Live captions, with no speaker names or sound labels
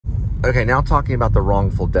Okay, now talking about the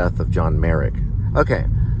wrongful death of John Merrick. Okay,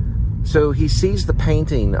 so he sees the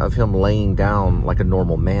painting of him laying down like a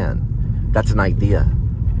normal man. That's an idea.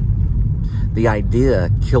 The idea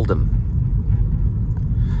killed him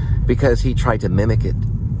because he tried to mimic it.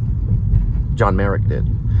 John Merrick did.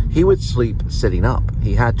 He would sleep sitting up.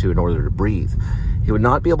 He had to in order to breathe. He would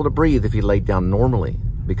not be able to breathe if he laid down normally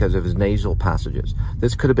because of his nasal passages.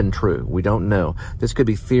 This could have been true. We don't know. This could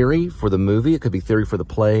be theory for the movie. It could be theory for the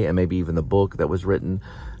play and maybe even the book that was written.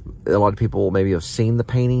 A lot of people maybe have seen the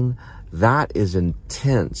painting. That is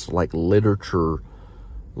intense, like literature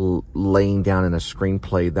laying down in a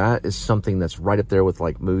screenplay. That is something that's right up there with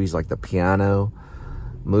like movies like The Piano,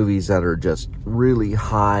 movies that are just really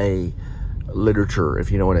high literature,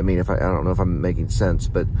 if you know what I mean. I don't know if I'm making sense,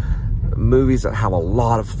 but movies that have a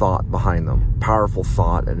lot of thought behind them, powerful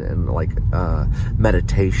thought and like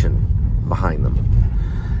meditation behind them,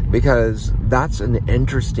 because that's an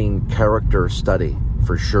interesting character study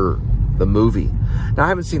for sure. The movie. Now, I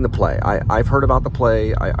haven't seen the play. I've heard about the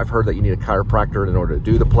play. I've heard that you need a chiropractor in order to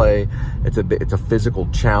do the play. It's a physical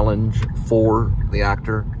challenge for the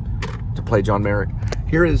actor to play John Merrick.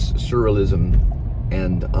 Here is Surrealism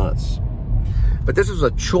and Us. But this was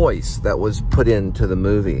a choice that was put into the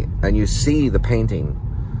movie, and you see the painting,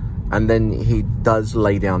 and then he does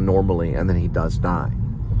lay down normally, and then he does die.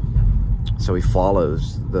 So he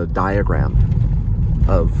follows the diagram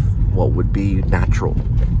of what would be natural.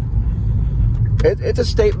 It's a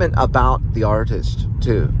statement about the artist,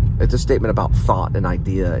 too. It's a statement about thought and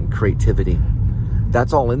idea and creativity.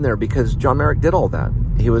 That's all in there because John Merrick did all that.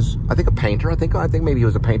 He was, I think, a painter. I think maybe he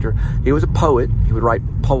was a painter. He was a poet. He would write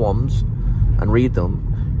poems and read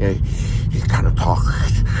them. You know, he kind of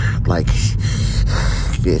talks like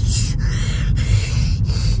this.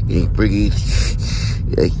 He breathes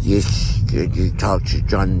like this. He talks to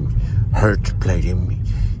John Hurt, played him,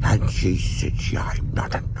 and she said, "I'm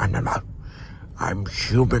not an animal. I'm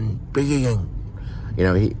human being." You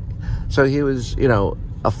know, he was, you know,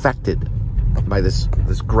 affected by this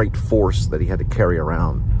great force that he had to carry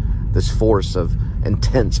around, this force of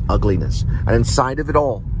intense ugliness. And inside of it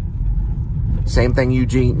all, same thing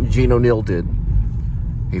Eugene O'Neill did.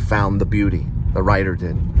 He found the beauty. The writer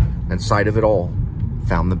did. Inside of it all,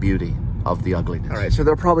 found the beauty of the ugliness. All right, so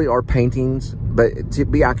there probably are paintings, but to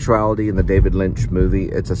be actuality in the David Lynch movie,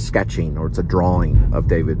 it's a sketching or it's a drawing of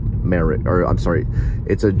David Merrick, or I'm sorry,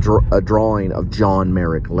 it's a drawing of John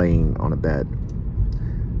Merrick laying on a bed.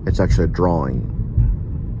 It's actually a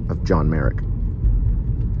drawing of John Merrick.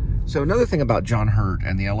 So another thing about John Hurt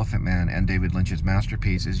and The Elephant Man and David Lynch's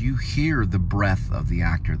masterpiece is you hear the breath of the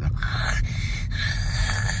actor.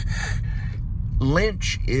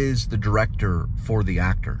 Lynch is the director for the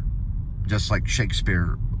actor, just like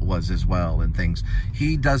Shakespeare was as well and things.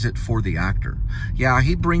 He does it for the actor. Yeah,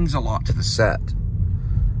 he brings a lot to the set,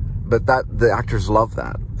 but the actors love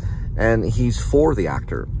that. And he's for the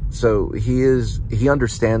actor. So he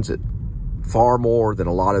understands it far more than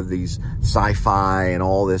a lot of these sci-fi and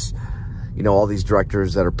all this, you know, all these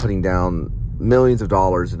directors that are putting down millions of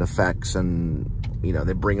dollars in effects and, you know,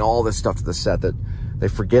 they bring all this stuff to the set that they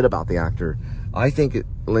forget about the actor. I think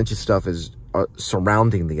Lynch's stuff is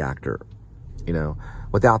surrounding the actor. You know,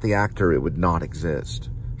 without the actor, it would not exist.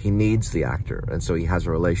 He needs the actor, and so he has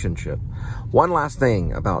a relationship. One last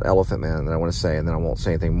thing about Elephant Man that I want to say, and then I won't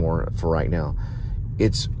say anything more for right now.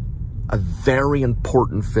 It's a very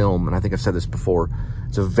important film, and I think I've said this before.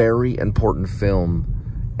 It's a very important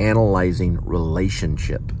film analyzing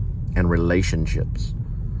relationship and relationships,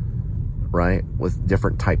 right, with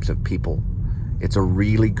different types of people. It's a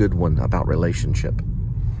really good one about relationship.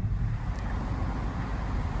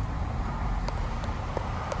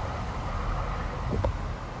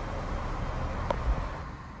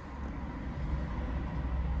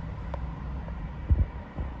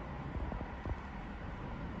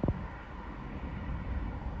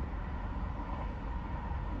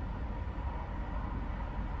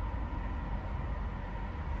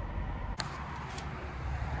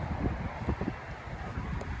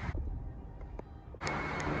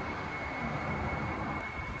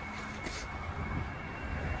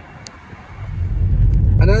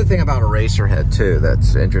 Another thing about Eraserhead, too,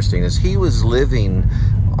 that's interesting is he was living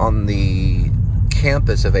on the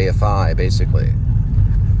campus of AFI, basically.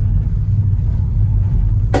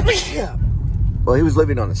 Well, he was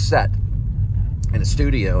living on a set, in a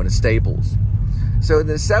studio, in a stables. So in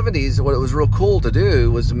the 70s, what it was real cool to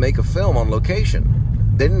do was to make a film on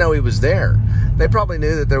location. They didn't know he was there. They probably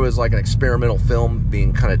knew that there was like an experimental film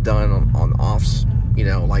being kind of done on offs, you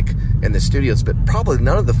know, like in the studios, but probably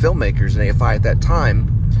none of the filmmakers in AFI at that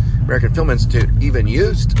time, American Film Institute, even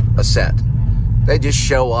used a set They just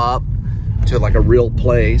show up to like a real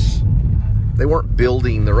place. They weren't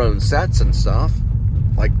building their own sets and stuff.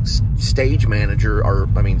 Like stage manager, or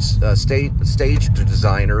I mean, stage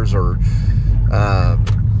designers, or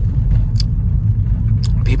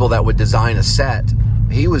people that would design a set.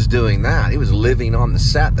 He was doing that. He was living on the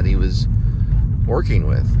set that he was working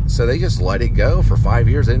with. So they just let it go for 5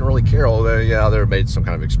 years. They didn't really care. Although, yeah, they made some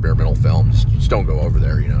kind of experimental films. Just don't go over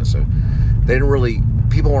there, you know. So they didn't really.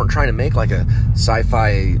 People weren't trying to make like a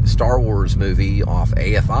sci-fi Star Wars movie off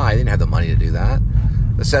AFI. They didn't have the money to do that.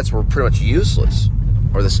 The sets were pretty much useless.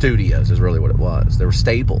 Or the studios is really what it was. They were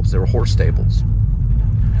stables. They were horse stables.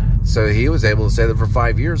 So he was able to stay there for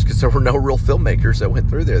 5 years because there were no real filmmakers that went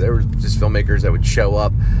through there. There were just filmmakers that would show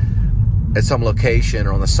up at some location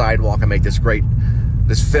or on the sidewalk and make this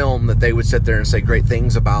film that they would sit there and say great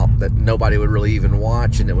things about that nobody would really even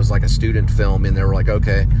watch. And it was like a student film. And they were like,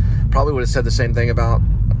 okay, probably would have said the same thing about,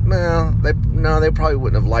 well, they probably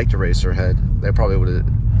wouldn't have liked Eraserhead. They probably would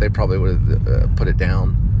have put it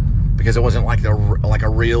down. Because it wasn't like a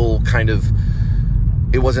real kind of,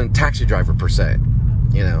 it wasn't Taxi Driver per se,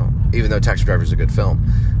 you know, even though Taxi Driver is a good film,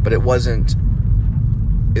 but it wasn't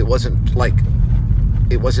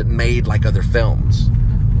made like other films.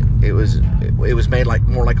 It was made like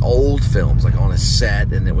more like old films, like on a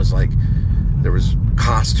set, and it was like, there was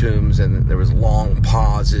costumes and there was long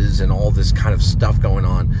pauses and all this kind of stuff going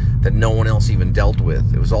on that no one else even dealt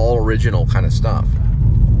with. It was all original kind of stuff.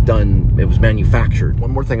 Done, it was manufactured. One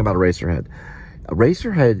more thing about Eraserhead.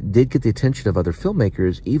 Eraserhead did get the attention of other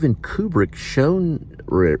filmmakers. Even Kubrick shown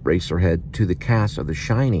Eraserhead to the cast of The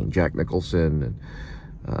Shining, Jack Nicholson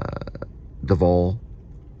and Duvall.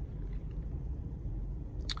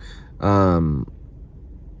 And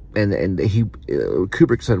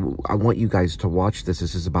Kubrick said, I want you guys to watch this.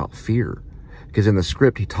 This is about fear. Because in the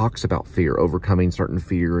script, he talks about fear, overcoming certain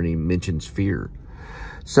fear, and he mentions fear.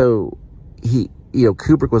 So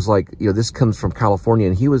Kubrick was like, this comes from California,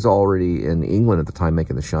 and he was already in England at the time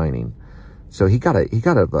making The Shining. So he got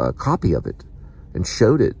a copy of it and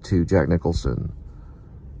showed it to Jack Nicholson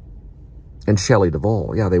and Shelley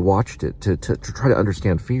Duvall. Yeah, they watched it to try to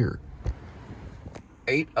understand fear.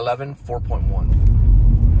 8:11 4.1.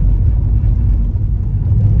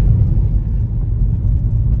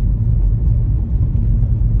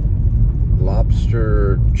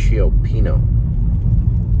 Lobster Chiopino.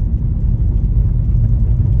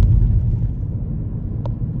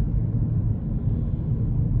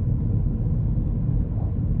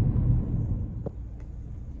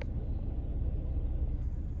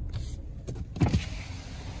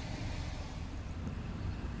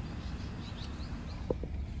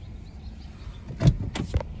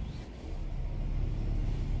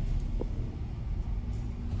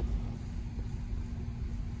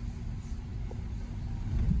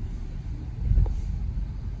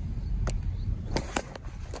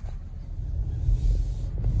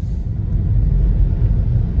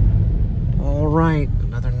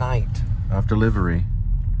 Another night of delivery.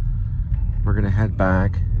 We're gonna head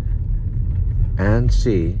back and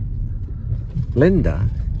see Linda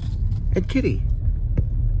and Kitty.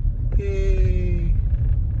 Yay!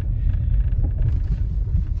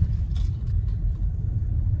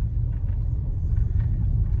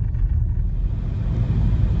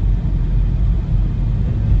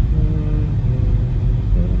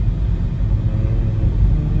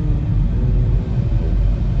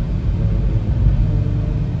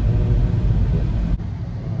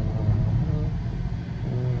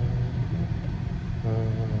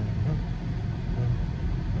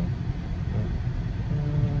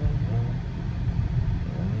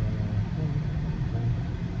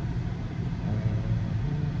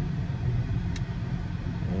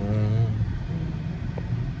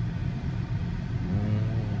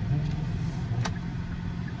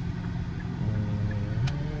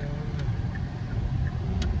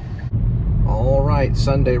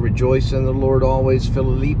 Sunday, rejoice in the Lord always.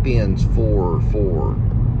 Philippians 4:4.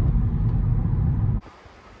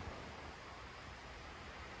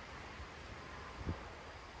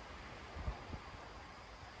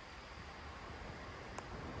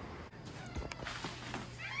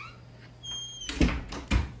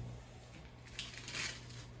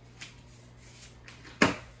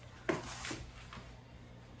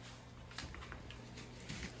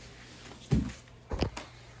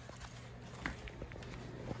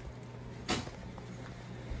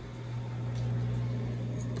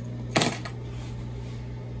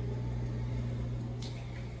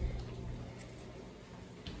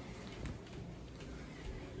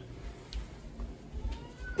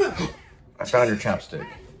 I found your chapstick.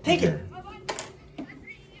 Take it.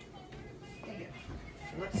 Take it.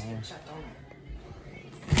 Let's shut down.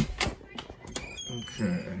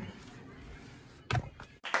 Okay.